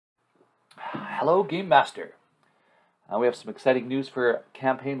Hello, Game Master. We have some exciting news for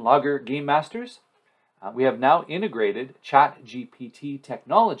Campaign Logger Game Masters. We have now integrated Chat-GPT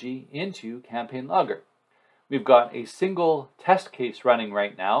technology into Campaign Logger. We've got a single test case running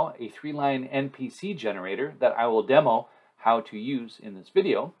right now, a 3-line NPC generator that I will demo how to use in this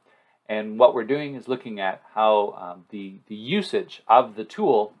video. And what we're doing is looking at how the usage of the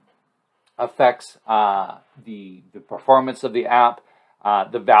tool affects the performance of the app,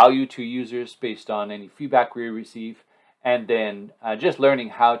 the value to users based on any feedback we receive, and then just learning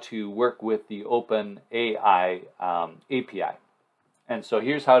how to work with the OpenAI API. And so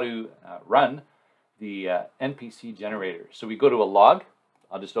here's how to run the NPC generator. So we go to a log.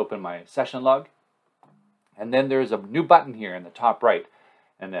 I'll just open my session log. And then there's a new button here in the top right.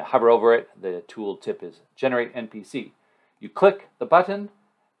 And then hover over it. The tool tip is Generate NPC. You click the button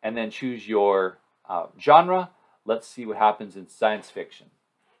and then choose your genre. Let's see what happens in science fiction.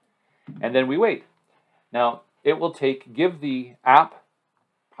 And then we wait. Now, it will give the app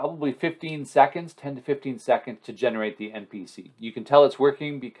probably 15 seconds, 10 to 15 seconds to generate the NPC. You can tell it's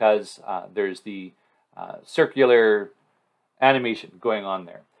working because there's the circular animation going on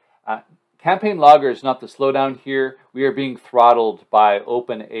there. Campaign Logger is not the slowdown here. We are being throttled by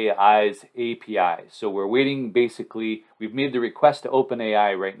OpenAI's API. So we're waiting, basically, we've made the request to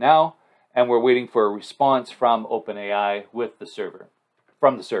OpenAI right now, and we're waiting for a response from OpenAI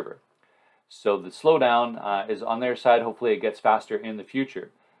from the server. So the slowdown is on their side. Hopefully it gets faster in the future.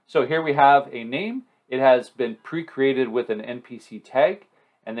 So here we have a name. It has been pre-created with an NPC tag,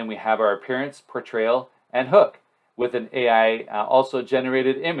 and then we have our appearance, portrayal, and hook with an AI also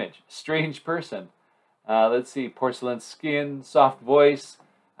generated image. Strange person. Let's see, porcelain skin, soft voice,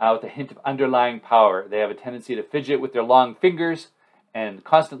 with a hint of underlying power. They have a tendency to fidget with their long fingers and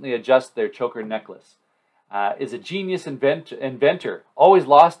constantly adjust their choker necklace. Is a genius inventor, always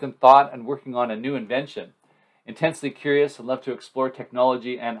lost in thought and working on a new invention. Intensely curious and love to explore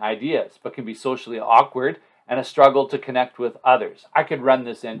technology and ideas, but can be socially awkward and a struggle to connect with others. I could run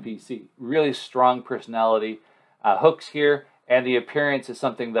this NPC. Really strong personality. Hooks here, and the appearance is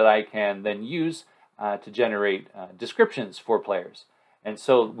something that I can then use to generate descriptions for players. And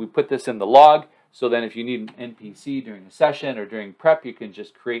so we put this in the log, so then if you need an NPC during a session or during prep, you can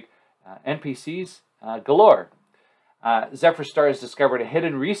just create NPCs galore. Zephyr Star has discovered a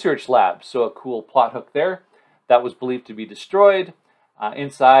hidden research lab, so a cool plot hook there. That was believed to be destroyed.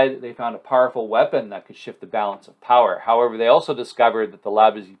 Inside, they found a powerful weapon that could shift the balance of power. However, they also discovered that the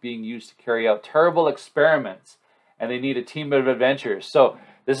lab is being used to carry out terrible experiments, and they need a team of adventurers. So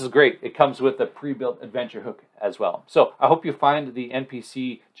this is great. It comes with a pre-built adventure hook as well. So I hope you find the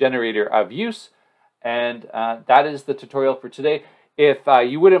NPC generator of use, and that is the tutorial for today. If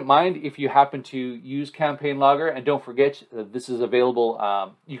you wouldn't mind, if you happen to use Campaign Logger, and don't forget that this is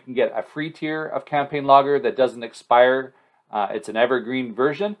available, you can get a free tier of Campaign Logger that doesn't expire. It's an evergreen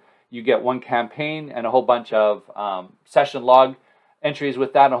version. You get one campaign and a whole bunch of session log entries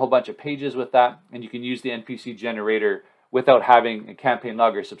with that, and a whole bunch of pages with that, and you can use the NPC generator without having a Campaign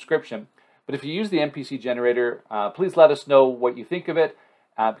Logger subscription. But if you use the NPC generator, please let us know what you think of it,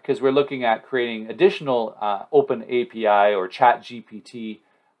 because we're looking at creating additional Open API or Chat-GPT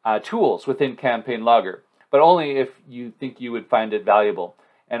tools within Campaign Logger, but only if you think you would find it valuable.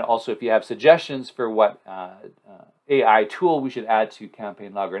 And also if you have suggestions for what AI tool we should add to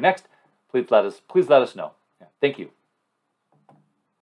Campaign Logger next, please let us know. Yeah, thank you.